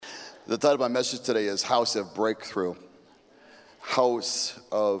The title of my message today is House of Breakthrough. House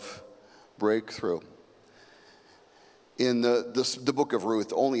of Breakthrough. In the book of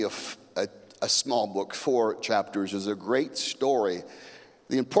Ruth, only a small book, 4 chapters, is a great story.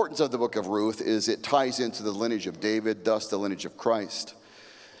 The importance of the book of Ruth is it ties into the lineage of David, thus the lineage of Christ.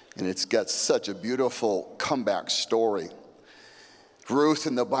 And it's got such a beautiful comeback story. Ruth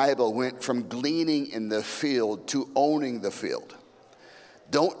in the Bible went from gleaning in the field to owning the field.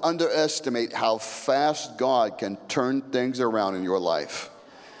 Don't underestimate how fast God can turn things around in your life.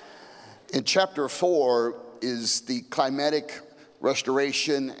 In chapter 4 is the climatic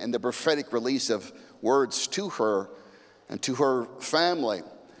restoration and the prophetic release of words to her and to her family.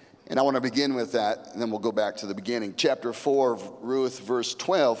 And I want to begin with that, and then we'll go back to the beginning. Chapter 4 of Ruth, verse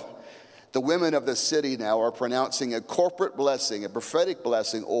 12. The women of the city now are pronouncing a corporate blessing, a prophetic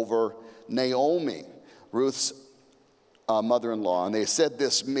blessing over Naomi, Ruth's mother-in-law. And they said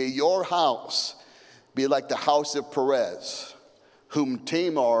this: may your house be like the house of Perez, whom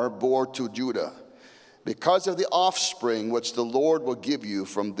Tamar bore to Judah, because of the offspring which the Lord will give you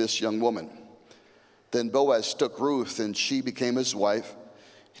from this young woman. Then Boaz took Ruth, and she became his wife.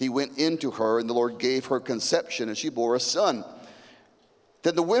 He went into her, and the Lord gave her conception, and she bore a son.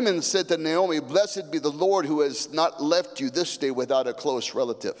 Then the women said to Naomi, blessed be the Lord who has not left you this day without a close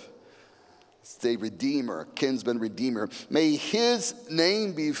relative. Say Redeemer, kinsman Redeemer. May his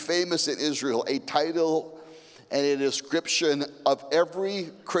name be famous in Israel, a title and a description of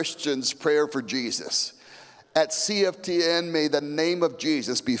every Christian's prayer for Jesus. At CFTN, may the name of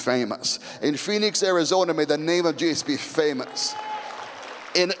Jesus be famous. In Phoenix, Arizona, may the name of Jesus be famous.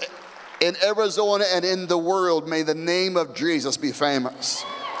 In Arizona and in the world, may the name of Jesus be famous.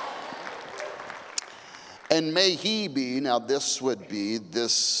 And may he be, now this would be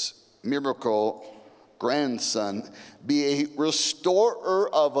this miracle grandson, be a restorer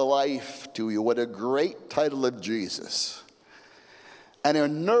of life to you. What a great title of Jesus. And a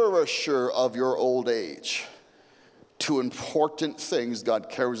nourisher of your old age. 2 important things God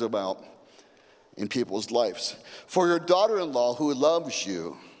cares about in people's lives. For your daughter-in-law who loves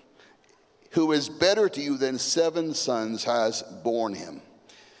you, who is better to you than 7 sons, has borne him.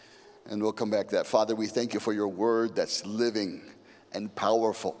 And we'll come back to that. Father, we thank you for your word that's living and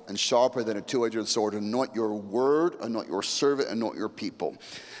powerful and sharper than a 2-edged sword. Anoint your word, anoint your servant, anoint your people.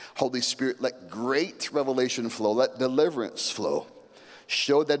 Holy Spirit, let great revelation flow. Let deliverance flow.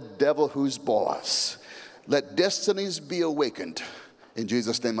 Show the devil who's boss. Let destinies be awakened. In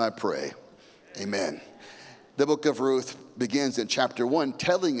Jesus' name I pray. Amen. The book of Ruth begins in chapter 1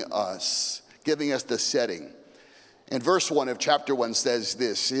 telling us, giving us the setting. And verse 1 of chapter 1 says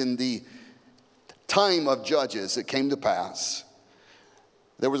this: in the time of Judges it came to pass,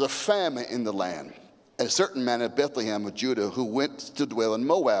 there was a famine in the land. A certain man of Bethlehem of Judah who went to dwell in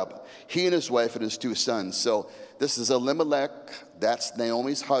Moab, he and his wife and his 2 sons. So this is Elimelech, that's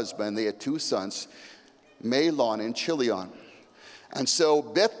Naomi's husband. They had 2 sons, Mahlon and Chilion. And so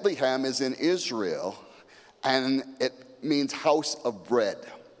Bethlehem is in Israel, and it means house of bread.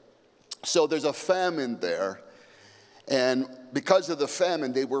 So there's a famine there, and because of the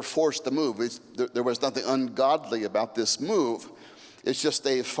famine, they were forced to move. There was nothing ungodly about this move. It's just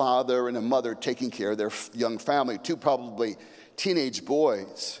a father and a mother taking care of their young family, 2 probably teenage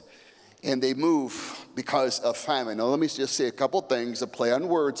boys, and they move because of famine. Now let me just say a couple things, a play on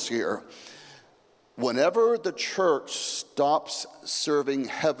words here. Whenever the church stops serving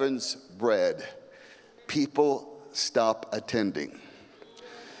heaven's bread, people stop attending.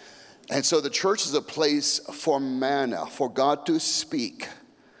 And so the church is a place for manna, for God to speak.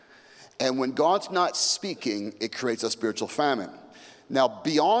 And when God's not speaking, it creates a spiritual famine. Now,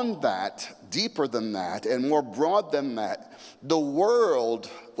 beyond that, deeper than that, and more broad than that, the world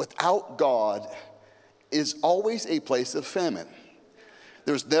without God is always a place of famine.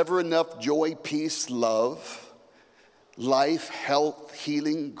 There's never enough joy, peace, love, life, health,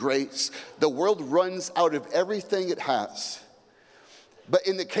 healing, grace. The world runs out of everything it has. But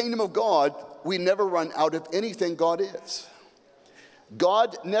in the kingdom of God, we never run out of anything God is.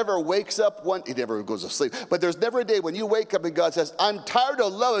 God never wakes up he never goes to sleep. But there's never a day when you wake up and God says, I'm tired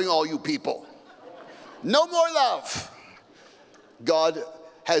of loving all you people. No more love. God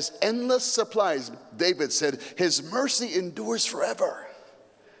has endless supplies. David said, his mercy endures forever.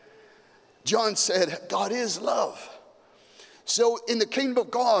 John said, God is love. So in the kingdom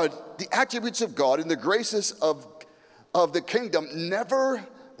of God, the attributes of God and the graces of the kingdom never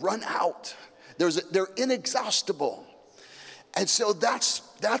run out. They're inexhaustible. And so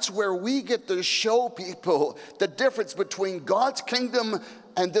that's where we get to show people the difference between God's kingdom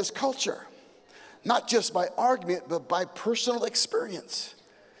and this culture. Not just by argument, but by personal experience.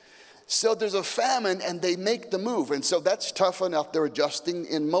 So there's a famine and they make the move. And so that's tough enough. They're adjusting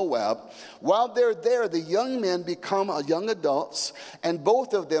in Moab. While they're there, the young men become young adults and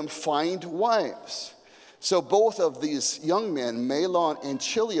both of them find wives. So both of these young men, Mahlon and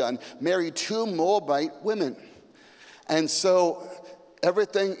Chilion, marry 2 Moabite women. And so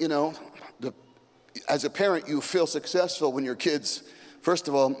everything, as a parent, you feel successful when your kids, first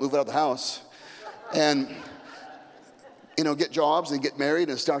of all, move out of the house and get jobs and get married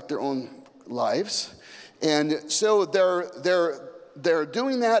and start their own lives. And so they're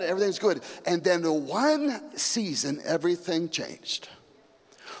doing that, everything's good. And then the one season, everything changed.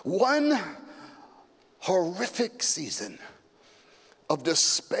 One horrific season of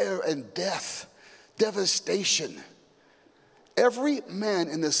despair and death, devastation. Every man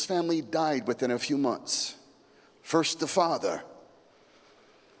in this family died within a few months. First the father,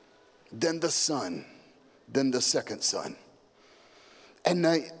 then the son, then the second son. And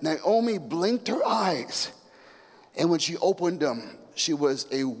Naomi blinked her eyes, and when she opened them, she was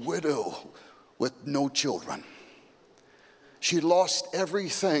a widow with no children. She lost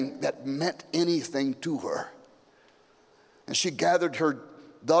everything that meant anything to her. And she gathered her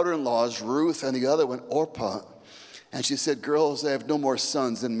daughter-in-laws, Ruth and the other one, Orpah, and she said, girls, I have no more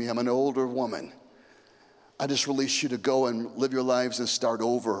sons in me. I'm an older woman. I just release you to go and live your lives and start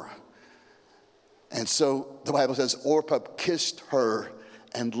over. And so the Bible says Orpah kissed her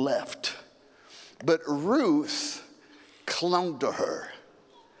and left. But Ruth clung to her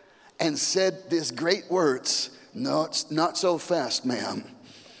and said these great words, no, it's not so fast, ma'am.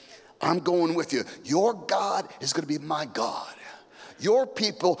 I'm going with you. Your God is going to be my God. Your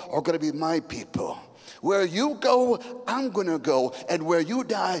people are going to be my people. Where you go, I'm going to go. And where you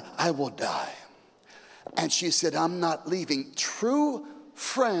die, I will die. And she said, I'm not leaving. True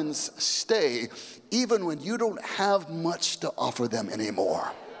friends stay even when you don't have much to offer them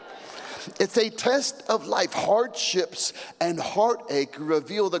anymore. It's a test of life. Hardships and heartache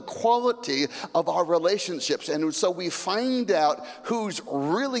reveal the quality of our relationships. And so we find out who's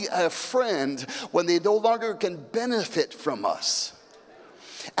really a friend when they no longer can benefit from us.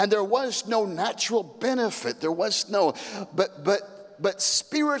 And there was no natural benefit. There was no, but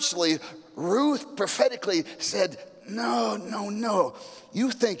spiritually, Ruth prophetically said, no. You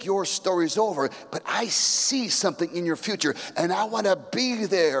think your story's over, but I see something in your future, and I want to be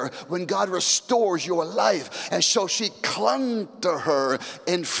there when God restores your life. And so she clung to her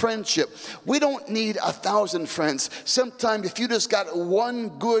in friendship. We don't need 1,000 friends. Sometimes if you just got one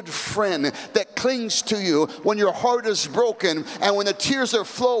good friend that clings to you when your heart is broken and when the tears are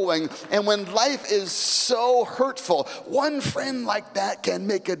flowing and when life is so hurtful, one friend like that can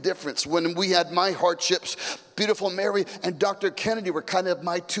make a difference. When we had my hardships, beautiful Mary and Dr. Kennedy were kind of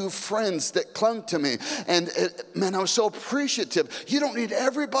my 2 friends that clung to me. And man, I was so appreciative. You don't need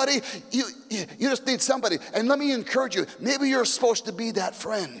everybody. You just need somebody. And let me encourage you. Maybe you're supposed to be that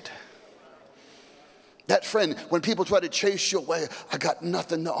friend. That friend, when people try to chase you away, I got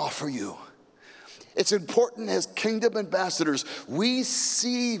nothing to offer you. It's important as kingdom ambassadors, we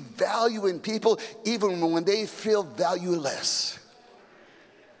see value in people even when they feel valueless.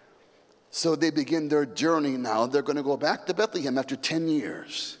 So they begin their journey now. They're going to go back to Bethlehem after 10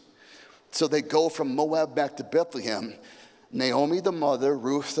 years. So they go from Moab back to Bethlehem. Naomi, the mother,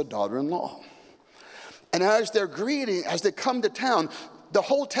 Ruth, the daughter-in-law. And as they're greeting, as they come to town, the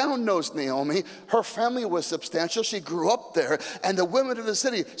whole town knows Naomi. Her family was substantial. She grew up there. And the women of the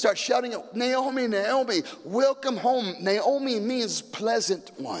city start shouting, Naomi, Naomi, welcome home. Naomi means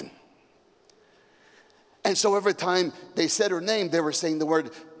pleasant one. And so every time they said her name, they were saying the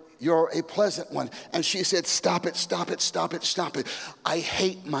word, you're a pleasant one. And she said, stop it. I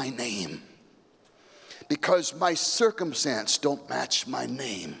hate my name because my circumstance don't match my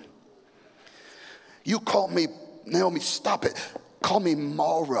name. You call me, Naomi, stop it. Call me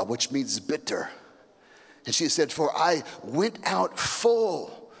Mara, which means bitter. And she said, for I went out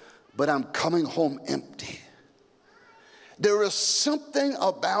full, but I'm coming home empty. There is something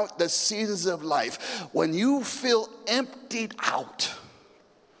about the seasons of life when you feel emptied out.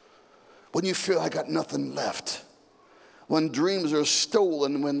 When you feel I got nothing left, when dreams are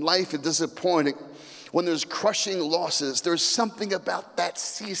stolen, when life is disappointing, when there's crushing losses, there's something about that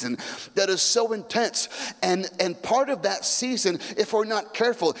season that is so intense. And part of that season, if we're not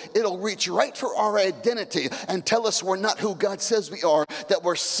careful, it'll reach right for our identity and tell us we're not who God says we are,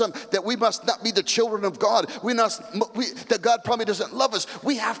 that we must not be the children of God, that God probably doesn't love us.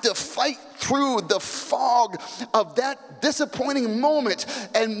 We have to fight through the fog of that disappointing moment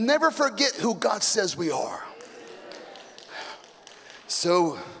and never forget who God says we are.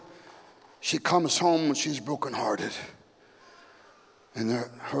 So she comes home and she's brokenhearted. And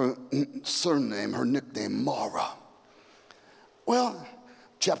her surname, her nickname, Mara. Well,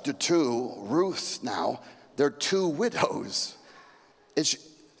 chapter 2, Ruth now, there are two widows. It's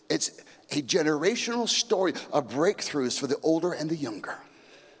a generational story of breakthroughs for the older and the younger.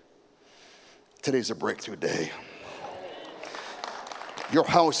 Today's a breakthrough day. Your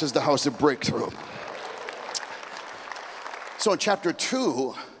house is the house of breakthrough. So in chapter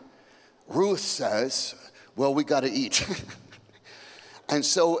 2, Ruth says, well, we got to eat. And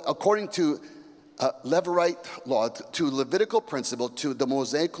so according to Levirate law, to Levitical principle, to the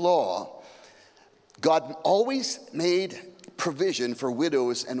Mosaic law, God always made provision for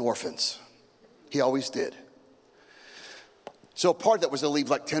widows and orphans. He always did. So part of that was to leave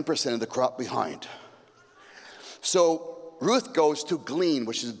like 10% of the crop behind. So Ruth goes to glean,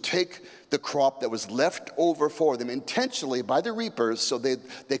 which is to take the crop that was left over for them intentionally by the reapers so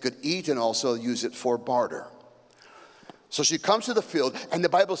they could eat and also use it for barter. So she comes to the field, and the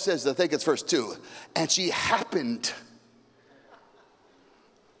Bible says, I think it's verse 2, and she happened.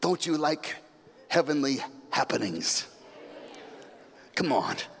 Don't you like heavenly happenings? Come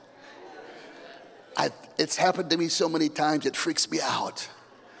on. It's happened to me so many times, it freaks me out.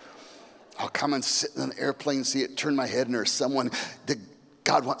 I'll come and sit in an airplane, see it, turn my head, and there's someone that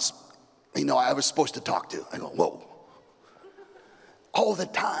God wants, I was supposed to talk to. I go, whoa. All the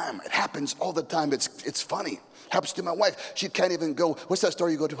time. It happens all the time. It's funny. Happens to my wife. She can't even go. What's that store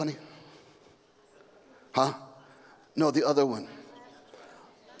you go to, honey? Huh? No, the other one.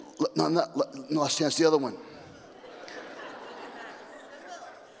 No, not Last Chance, the other one.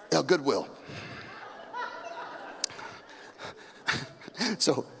 Yeah, Goodwill.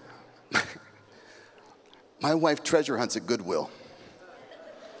 So, my wife treasure hunts at Goodwill.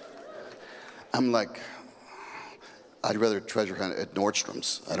 I'm like, I'd rather treasure hunt at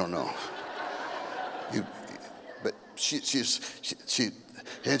Nordstrom's. I don't know. But she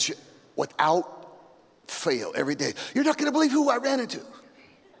without fail every day. You're not going to believe who I ran into.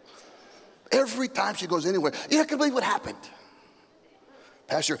 Every time she goes anywhere, you're not going to believe what happened.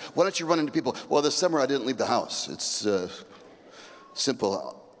 Pastor, why don't you run into people? Well, this summer I didn't leave the house. It's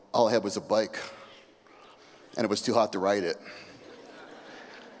simple. All I had was a bike, and it was too hot to ride it.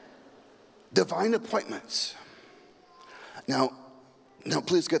 Divine appointments. Now,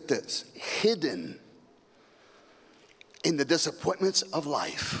 please get this. Hidden in the disappointments of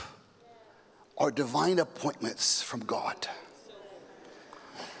life are divine appointments from God.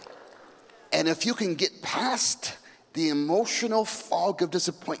 And if you can get past the emotional fog of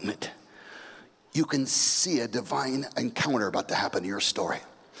disappointment, you can see a divine encounter about to happen in your story.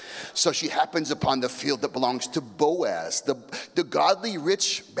 So she happens upon the field that belongs to Boaz, the godly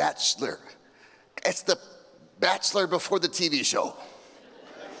rich bachelor. It's the bachelor before the TV show.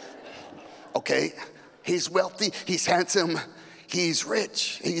 Okay? He's wealthy, he's handsome, he's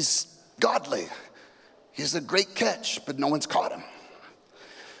rich, he's godly. He's a great catch, but no one's caught him.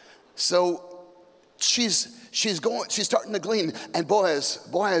 So she's starting to glean, and Boaz,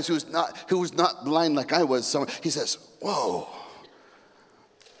 who's not blind like I was, so he says, "Whoa,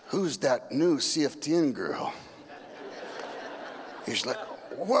 who's that new CFTN girl?" He's like,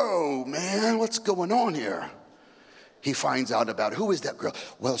 "Whoa, man, what's going on here?" He finds out about who is that girl.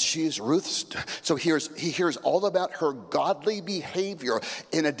 Well, she's Ruth's. So he hears all about her godly behavior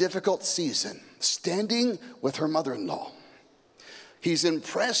in a difficult season, standing with her mother-in-law. He's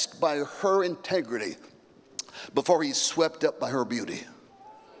impressed by her integrity before he's swept up by her beauty.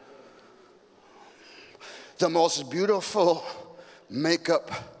 The most beautiful makeup,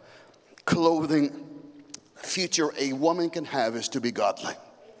 clothing feature a woman can have is to be godly.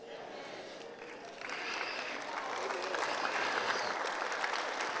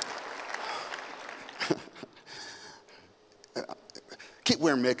 Keep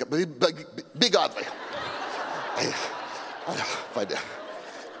wearing makeup, but be godly.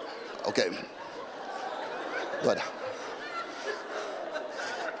 Okay. But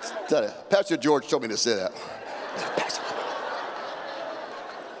Pastor George told me to say that.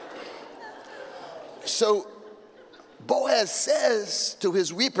 So Boaz says to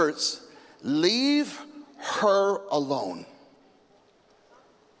his reapers, "Leave her alone."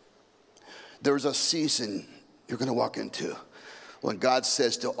 There's a season you're going to walk into when God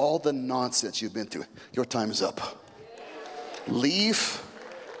says to all the nonsense you've been through, your time is up. Leave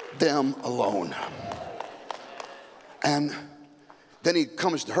them alone. And then he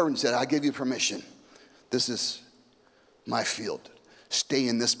comes to her and said, "I give you permission. This is my field. Stay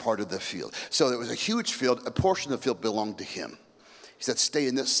in this part of the field." So there was a huge field. A portion of the field belonged to him. He said, "Stay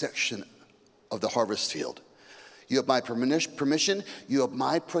in this section of the harvest field. You have my permission. You have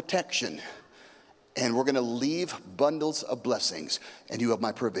my protection." and we're going to leave bundles of blessings, and you have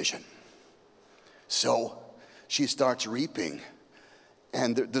my provision. So she starts reaping.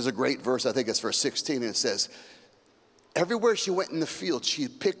 And there's a great verse, I think it's verse 16, and it says, everywhere she went in the field, she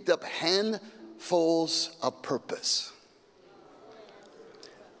picked up handfuls of purpose.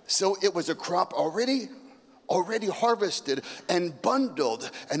 So it was a crop already harvested and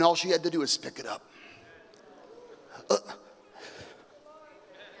bundled, and all she had to do was pick it up.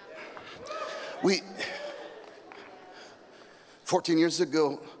 14 years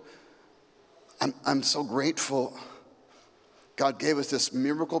ago, I'm so grateful. God gave us this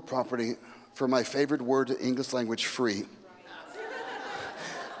miracle property for my favorite word in English language, free.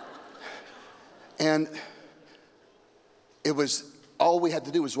 And it was, all we had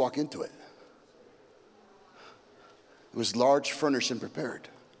to do was walk into it. It was large, furnished, and prepared.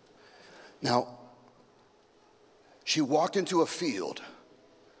 Now, she walked into a field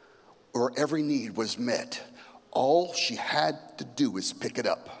where every need was met. All she had to do was pick it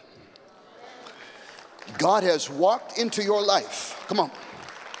up. God has walked into your life. Come on.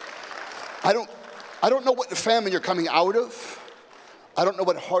 I don't know what the famine you're coming out of. I don't know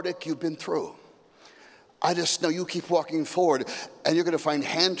what heartache you've been through. I just know you keep walking forward, and you're going to find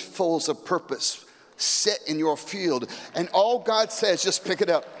handfuls of purpose set in your field. And all God says, just pick it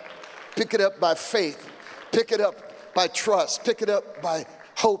up. Pick it up by faith. Pick it up by trust. Pick it up by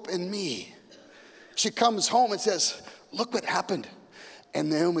hope in me. She comes home and says, look what happened. And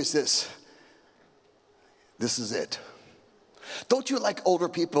Naomi says, this is it. Don't you like older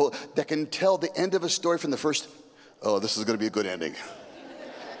people that can tell the end of a story from the first, oh, this is going to be a good ending.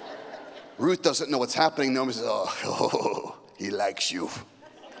 Ruth doesn't know what's happening. Naomi says, oh, he likes you.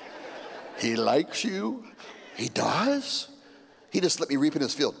 He likes you? He does? He just let me reap in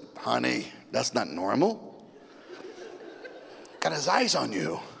his field. Honey, that's not normal. Got his eyes on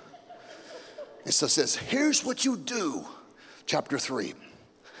you. And so it says, here's what you do. Chapter 3.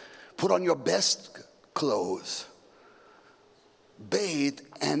 Put on your best clothes. Bathe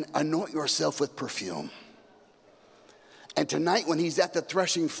and anoint yourself with perfume. And tonight when he's at the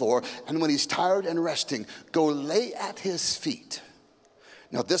threshing floor and when he's tired and resting, go lay at his feet.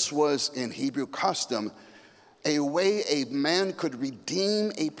 Now this was in Hebrew custom, a way a man could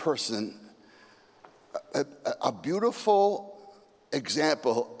redeem a person, a beautiful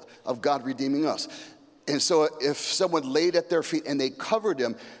example of God redeeming us. And so if someone laid at their feet and they covered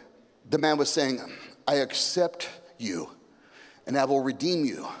him, the man was saying, I accept you and I will redeem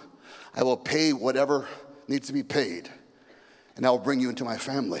you. I will pay whatever needs to be paid. And I will bring you into my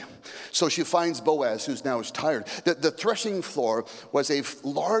family. So she finds Boaz, who's now is tired. The threshing floor was a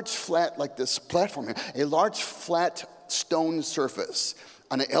large flat, like this platform here, a large flat stone surface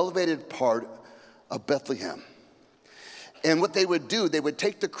on an elevated part of Bethlehem. And what they would do, they would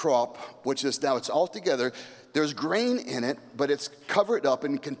take the crop, which is now it's all together. There's grain in it, but it's covered up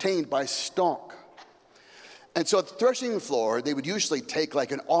and contained by stalk. And so at the threshing floor, they would usually take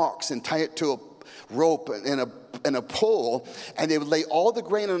like an ox and tie it to a rope and a pole, and they would lay all the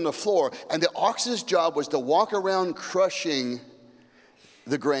grain on the floor, and the ox's job was to walk around crushing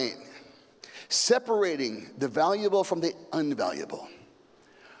the grain, separating the valuable from the unvaluable.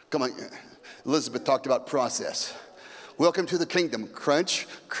 Come on, Elizabeth talked about process. Welcome to the kingdom. Crunch,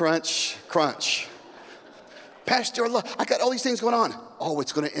 crunch, crunch. Pastor, I got all these things going on. Oh,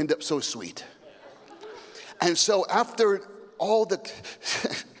 it's going to end up so sweet. And so after all the...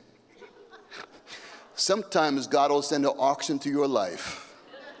 Sometimes God will send an ox into your life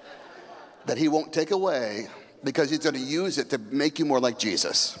that he won't take away because he's going to use it to make you more like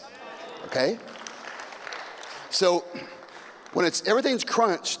Jesus. Okay? So when everything's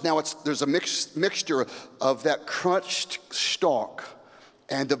crunched, now there's a mixture of that crunched stalk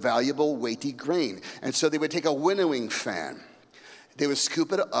and the valuable weighty grain. And so they would take a winnowing fan. They would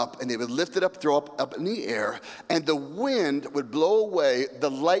scoop it up and they would lift it up, throw it up in the air, and the wind would blow away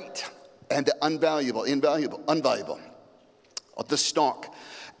the light and the invaluable of the stalk.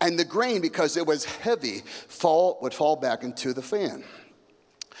 And the grain, because it was heavy, would fall back into the fan.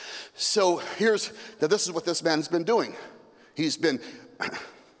 So this is what this man has been doing.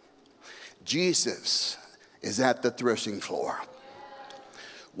 Jesus is at the threshing floor.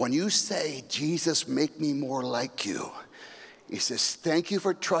 When you say, Jesus, make me more like you, he says, thank you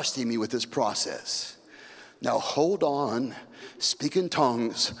for trusting me with this process. Now hold on, speak in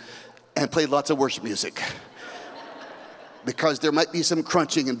tongues, and play lots of worship music. Because there might be some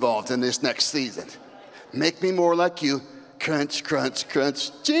crunching involved in this next season. Make me more like you. Crunch, crunch,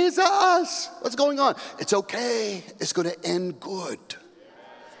 crunch. Jesus, what's going on? It's okay. It's going to end good.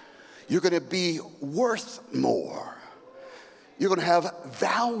 You're going to be worth more. you're going to have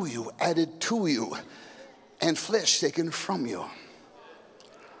value added to you and flesh taken from you.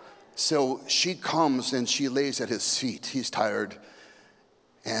 So she comes and she lays at his feet. He's tired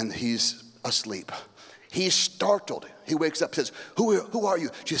and he's asleep. He's startled. He wakes up and says, who are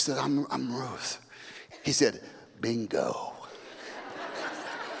you? She said, I'm Ruth. He said, bingo.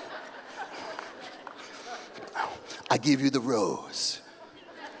 I give you the rose.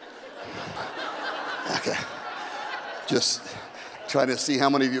 Okay. Just trying to see how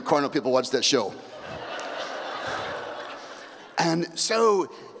many of you carnal people watch that show. And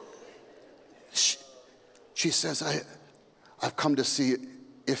so she says, I've come to see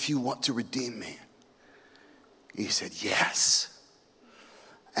if you want to redeem me. He said, yes.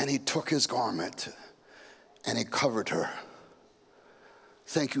 And he took his garment and he covered her.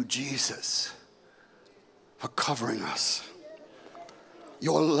 Thank you, Jesus, for covering us.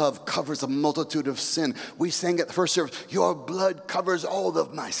 Your love covers a multitude of sin. We sang at the first service, your blood covers all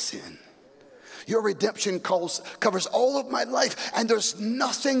of my sin. Your redemption covers all of my life, and there's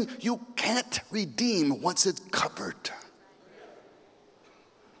nothing you can't redeem once it's covered.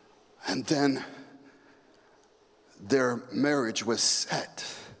 And then their marriage was set,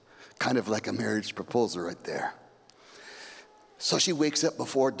 kind of like a marriage proposal right there. So she wakes up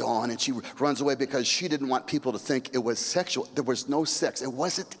before dawn and she runs away because she didn't want people to think it was sexual. There was no sex. It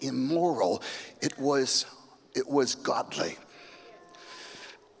wasn't immoral. It was godly.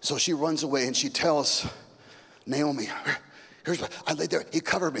 So she runs away and she tells Naomi, here's what I laid there. He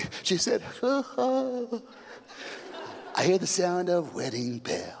covered me. She said, I hear the sound of wedding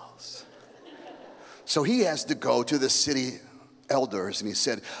bells. So he has to go to the city elders and he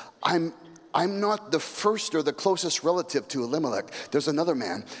said, I'm not the first or the closest relative to Elimelech. There's another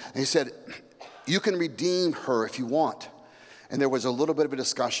man. And he said, you can redeem her if you want. And there was a little bit of a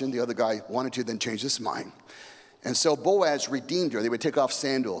discussion. The other guy wanted to, then changed his mind. And so Boaz redeemed her. They would take off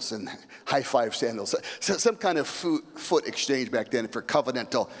sandals and high five sandals. So some kind of foot exchange back then for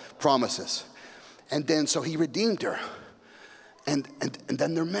covenantal promises. And then so he redeemed her. And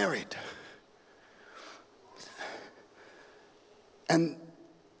then they're married.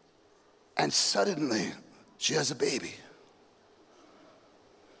 And suddenly she has a baby.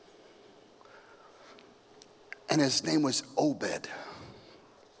 And his name was Obed.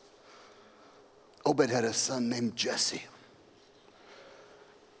 Obed had a son named Jesse.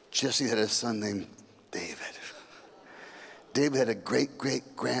 Jesse had a son named David. David had a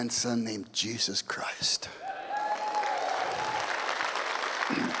great-great-grandson named Jesus Christ.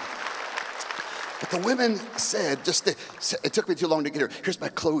 But the women said, it took me too long to get here. Here's my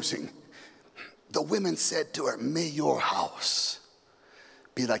closing. The women said to her, may your house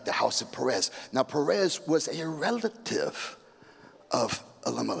be like the house of Perez. Now, Perez was a relative of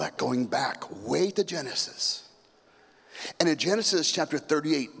Elimelech, going back way to Genesis. And in Genesis chapter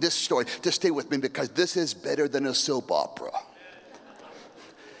 38, this story, just stay with me because this is better than a soap opera.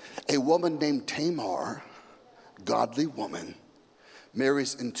 A woman named Tamar, godly woman,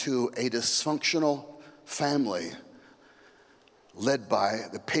 marries into a dysfunctional family led by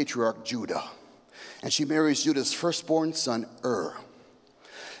the patriarch Judah. And she marries Judah's firstborn son,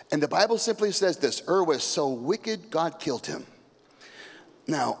 And the Bible simply says this, was so wicked, God killed him.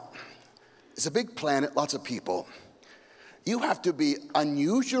 Now, it's a big planet, lots of people. You have to be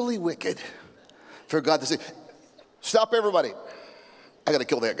unusually wicked for God to say, stop everybody. I got to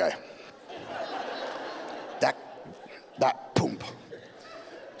kill that guy. that, boom.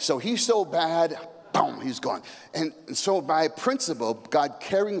 So he's so bad, boom, he's gone. And so by principle, God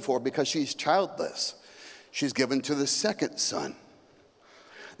caring for her because she's childless, she's given to the second son.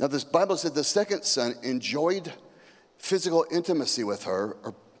 Now, this Bible said the second son enjoyed physical intimacy with her,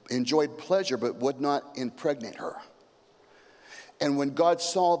 or enjoyed pleasure, but would not impregnate her. And when God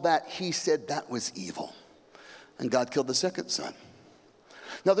saw that, he said that was evil. And God killed the second son.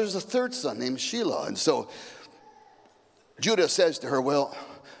 Now, there's a third son named Shelah. And so Judah says to her, well,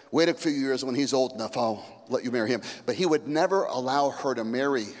 wait a few years. When he's old enough, I'll let you marry him. But he would never allow her to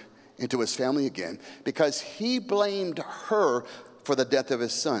marry into his family again because he blamed her for the death of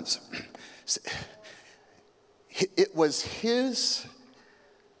his sons. It was his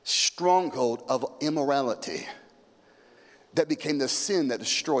stronghold of immorality that became the sin that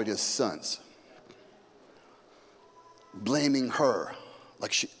destroyed his sons. Blaming her.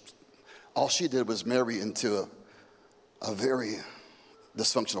 All she did was marry into a very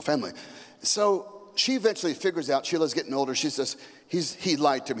dysfunctional family. So she eventually figures out, Sheila's getting older, she says, he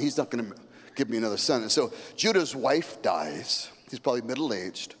lied to me, he's not going to give me another son. And so Judah's wife dies. He's probably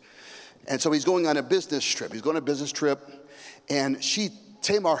middle-aged. And so he's going on a business trip. He's going on a business trip, and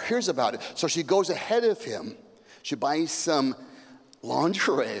Tamar hears about it. So she goes ahead of him. She buys some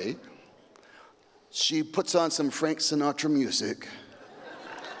lingerie. She puts on some Frank Sinatra music,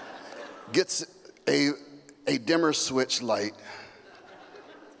 gets a dimmer switch light,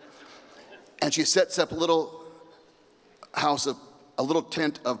 and she sets up a little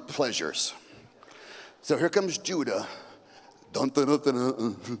tent of pleasures. So here comes Judah. Dun, dun, dun, dun,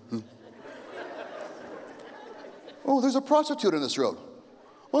 dun. Oh, there's a prostitute on this road.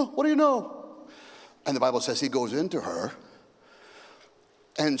 Well, what do you know? And the Bible says he goes into her.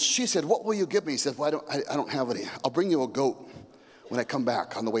 And she said, what will you give me? He said, well, I don't have any. I'll bring you a goat when I come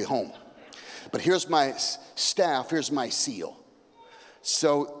back on the way home. But here's my staff, here's my seal.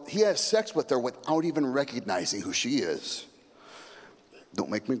 So he has sex with her without even recognizing who she is. Don't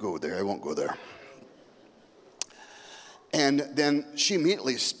make me go there, I won't go there. And then she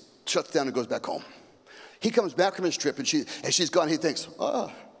immediately shuts down and goes back home. He comes back from his trip and she's gone. He thinks,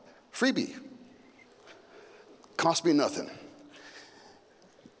 freebie. Cost me nothing.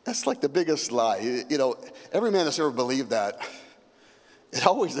 That's like the biggest lie. You know, every man that's ever believed that, it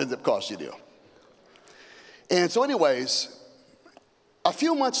always ends up costing you. And so anyways, a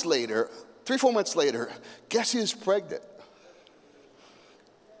few months later, 3-4 months later, guess who's pregnant?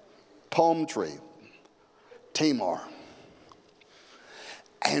 Palm tree, Tamar.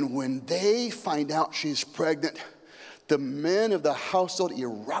 And when they find out she's pregnant, the men of the household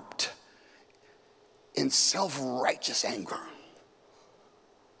erupt in self-righteous anger.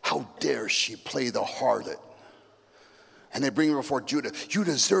 How dare she play the harlot? And they bring her before Judah. You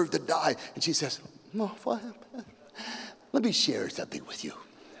deserve to die. And she says, no, let me share something with you.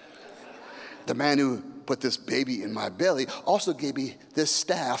 The man who put this baby in my belly also gave me this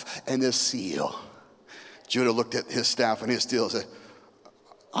staff and this seal. Judah looked at his staff and his seal and said,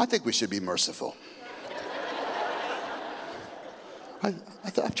 I think we should be merciful.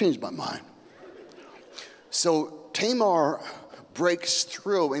 I've changed my mind. So Tamar breaks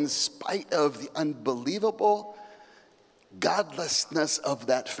through in spite of the unbelievable godlessness of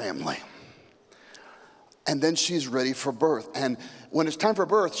that family. And then she's ready for birth. And when it's time for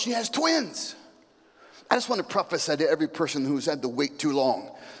birth, she has twins. I just want to prophesy to every person who's had to wait too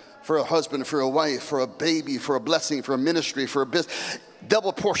long for a husband, for a wife, for a baby, for a blessing, for a ministry, for a business.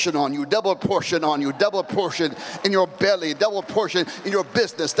 Double portion on you, double portion on you, double portion in your belly, double portion in your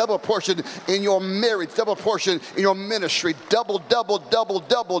business, double portion in your marriage, double portion in your ministry, double, double, double,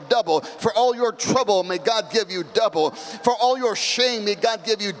 double, double. For all your trouble, may God give you double. For all your shame, may God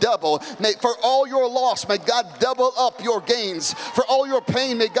give you double. For all your loss, may God double up your gains. For all your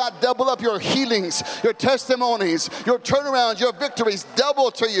pain, may God double up your healings, your testimonies, your turnarounds, your victories, double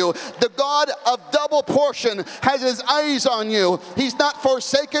to you. The God of double portion has his eyes on you. He's not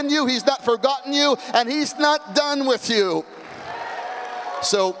forsaken you, he's not forgotten you, and he's not done with you.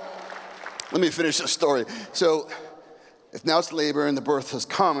 So let me finish this story. So if now it's labor and the birth has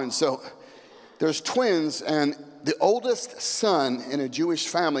come, and so there's twins, and the oldest son in a Jewish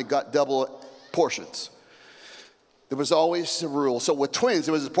family got double portions. There was always a rule. So with twins,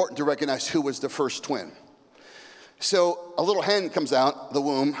 it was important to recognize who was the first twin. So a little hand comes out the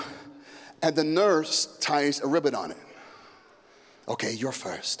womb, and the nurse ties a ribbon on it. Okay, you're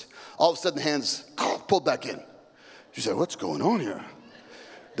first. All of a sudden, the hand's pulled back in. She said, what's going on here?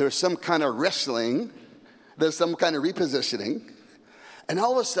 There's some kind of wrestling. There's some kind of repositioning. And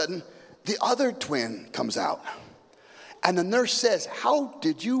all of a sudden, the other twin comes out. And the nurse says, how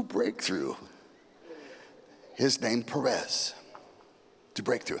did you break through? His name, Perez, to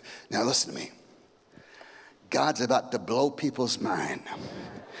break through. Now, listen to me. God's about to blow people's mind.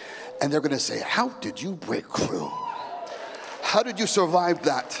 And they're going to say, how did you break through? How did you survive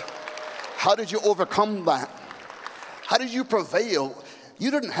that? How did you overcome that? How did you prevail?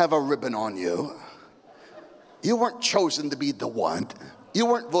 You didn't have a ribbon on you. You weren't chosen to be the one. You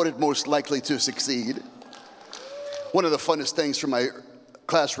weren't voted most likely to succeed. One of the funnest things from my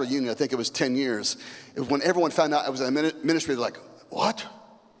class reunion, I think it was 10 years, it was when everyone found out I was in the ministry, they're like, what?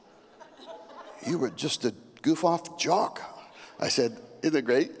 You were just a goof-off jock. I said, isn't it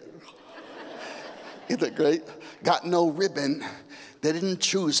great? Isn't it great? Got no ribbon. They didn't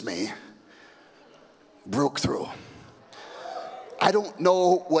choose me. Broke through. I don't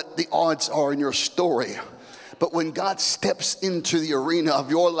know what the odds are in your story, but when God steps into the arena of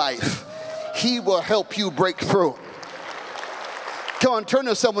your life, he will help you break through. Come on, turn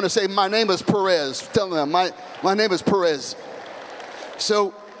to someone and say, my name is Perez. Tell them, my name is Perez.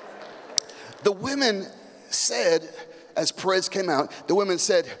 So the women said, as Perez came out, the women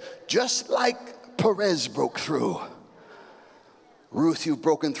said, just like Perez broke through, Ruth, you've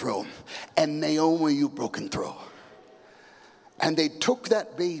broken through, and Naomi, you've broken through. And they took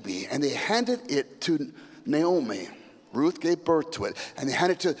that baby and they handed it to Naomi, Ruth gave birth to it, and they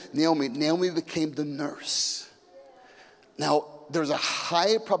handed it to Naomi. Naomi became the nurse. Now, there's a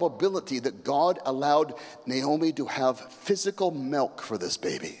high probability that God allowed Naomi to have physical milk for this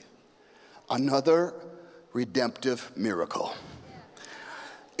baby. Another redemptive miracle.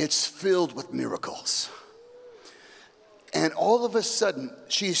 It's filled with miracles. And all of a sudden,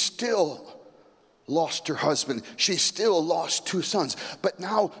 she still lost her husband. She still lost 2 sons. But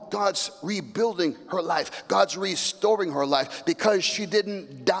now God's rebuilding her life. God's restoring her life because she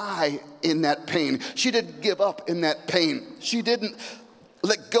didn't die in that pain. She didn't give up in that pain. She didn't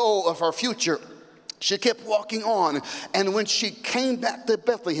let go of her future. She kept walking on. And when she came back to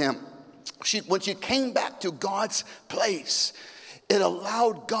Bethlehem, when she came back to God's place, it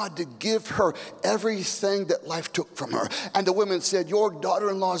allowed God to give her everything that life took from her. And the women said, your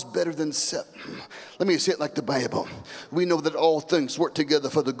daughter-in-law is better than 7. Let me say it like the Bible. We know that all things work together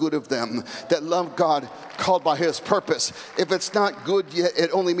for the good of them that love God, called by his purpose. If it's not good yet,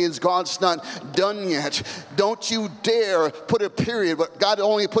 it only means God's not done yet. Don't you dare put a period, but God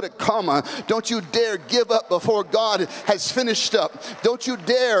only put a comma. Don't you dare give up before God has finished up. Don't you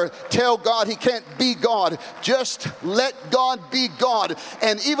dare tell God he can't be God. Just let God be God.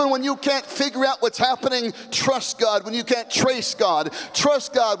 And even when you can't figure out what's happening, trust God. When you can't trace God,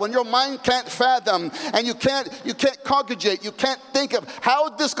 trust God. When your mind can't fathom and you can't cognitate, you can't think of how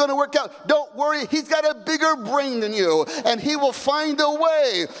this going to work out, don't worry. He's got a bigger brain than you, and he will find a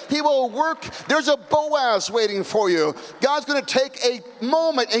way. He will work. There's a Boaz waiting for you. God's going to take a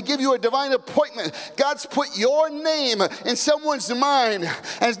moment and give you a divine appointment. God's put your name in someone's mind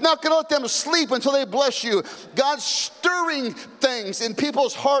and is not going to let them sleep until they bless you. God's stirring things in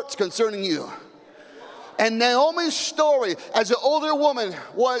people's hearts concerning you. And Naomi's story as an older woman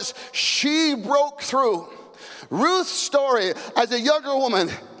was she broke through. Ruth's story as a younger woman,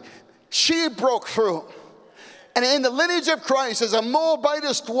 she broke through. And in the lineage of Christ is a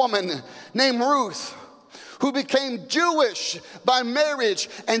Moabitist woman named Ruth, who became Jewish by marriage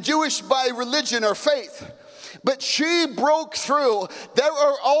and Jewish by religion or faith. But she broke through. There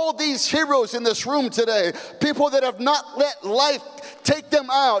are all these heroes in this room today, people that have not let life take them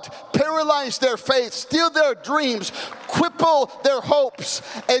out, paralyze their faith, steal their dreams, cripple their hopes.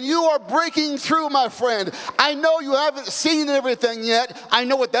 And you are breaking through, my friend. I know you haven't seen everything yet. I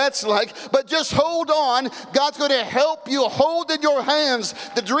know what that's like. But just hold on. God's going to help you hold in your hands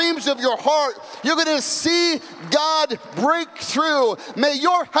the dreams of your heart. You're going to see God break through. May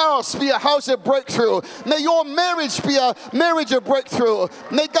your house be a house of breakthrough. May your marriage be a marriage of breakthrough.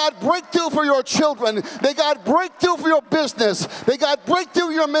 May God break through for your children. May God break through for your business. May God break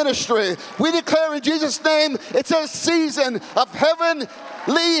through your ministry. We declare in Jesus' name, it's a season of heavenly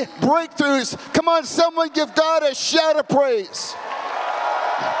breakthroughs. Come on, someone give God a shout of praise.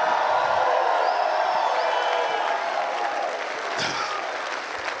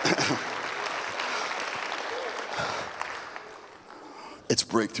 It's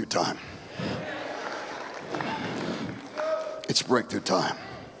breakthrough time. It's breakthrough time.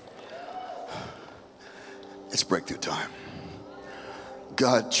 It's breakthrough time.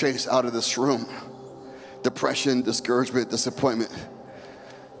 God, chase out of this room depression, discouragement, disappointment,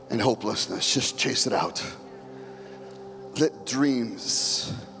 and hopelessness. Just chase it out. Let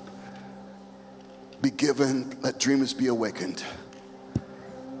dreams be given. Let dreams be awakened.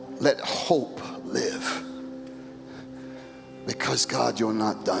 Let hope live. Because, God, you're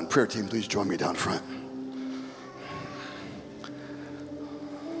not done. Prayer team, please join me down front.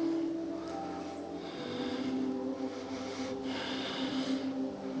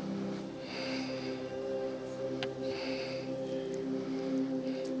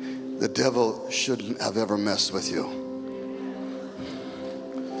 The devil shouldn't have ever messed with you.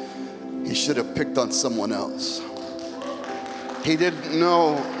 He should have picked on someone else. He didn't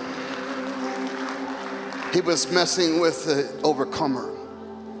know he was messing with the overcomer.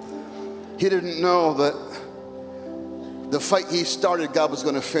 He didn't know that the fight he started, God was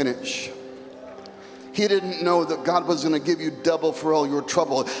going to finish. He didn't know that God was going to give you double for all your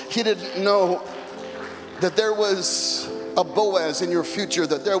trouble. He didn't know that there was a Boaz in your future,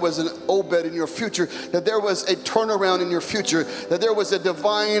 that there was an Obed in your future, that there was a turnaround in your future, that there was a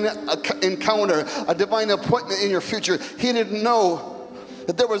divine encounter, a divine appointment in your future. He didn't know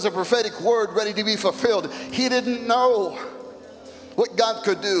that there was a prophetic word ready to be fulfilled. He didn't know what God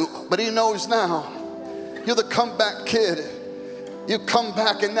could do, but he knows now. You're the comeback kid. You come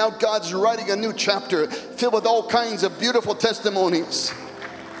back, and now God's writing a new chapter filled with all kinds of beautiful testimonies.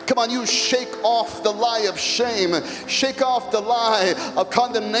 Come on, you shake off the lie of shame. Shake off the lie of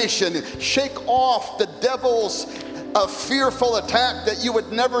condemnation. Shake off the devil's a fearful attack that you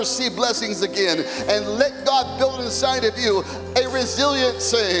would never see blessings again. And let God build inside of you a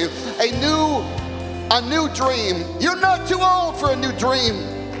resiliency, a new dream. You're not too old for a new dream.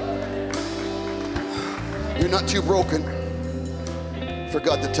 You're not too broken for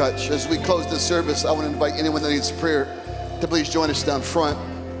God to touch. As we close this service, I want to invite anyone that needs prayer to please join us down front.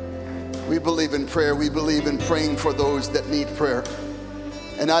 We believe in prayer. We believe in praying for those that need prayer.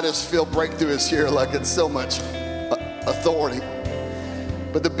 And I just feel breakthrough is here like it's so much authority.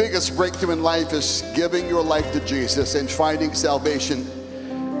 But the biggest breakthrough in life is giving your life to Jesus and finding salvation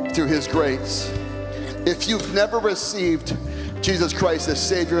through his grace. If you've never received Jesus Christ as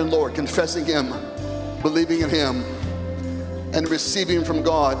Savior and Lord, confessing him, believing in him, and receiving from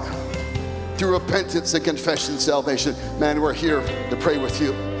God through repentance and confession salvation, man, we're here to pray with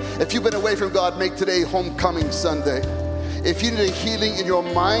you. If you've been away from God, make today Homecoming Sunday. If you need a healing in your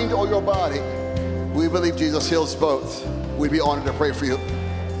mind or your body, we believe Jesus heals both. We'd be honored to pray for you.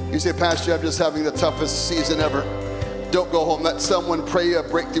 You say, Pastor, I'm just having the toughest season ever. Don't go home. Let someone pray a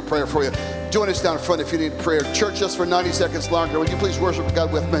breakthrough prayer for you. Join us down front if you need prayer. Church, just for 90 seconds longer. Would you please worship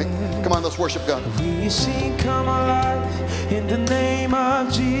God with me? Come on, let's worship God. We sing, come alive in the name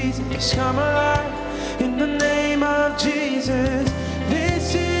of Jesus. Come alive in the name of Jesus.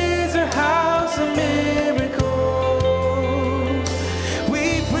 This is a house of miracles.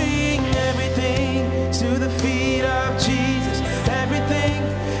 We bring everything to the feet of Jesus. Everything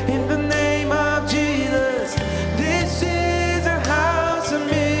in the name of Jesus. This is a house of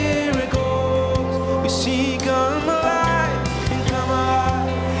miracles. We sing, come alive and come alive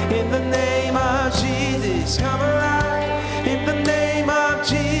in the name of Jesus. Come alive in the name of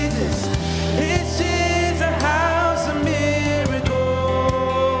Jesus. This is a house of miracles.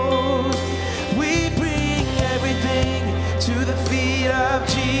 We bring everything to the feet of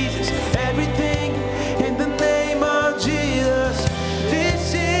Jesus. Everything in the name of Jesus.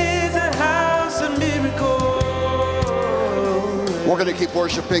 This is a house of miracles. We're going to keep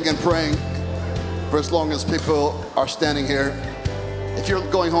worshiping and praying for as long as people are standing here. If you're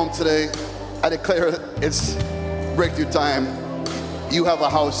going home today, I declare it's breakthrough time. You have a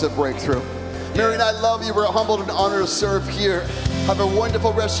house of breakthrough. Mary and I love you. We're humbled and honored to serve here. Have a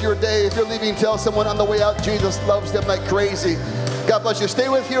wonderful rest of your day. If you're leaving, tell someone on the way out, Jesus loves them like crazy. God bless you. Stay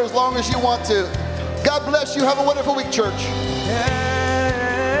with here as long as you want to. God bless you. Have a wonderful week, church. Yeah.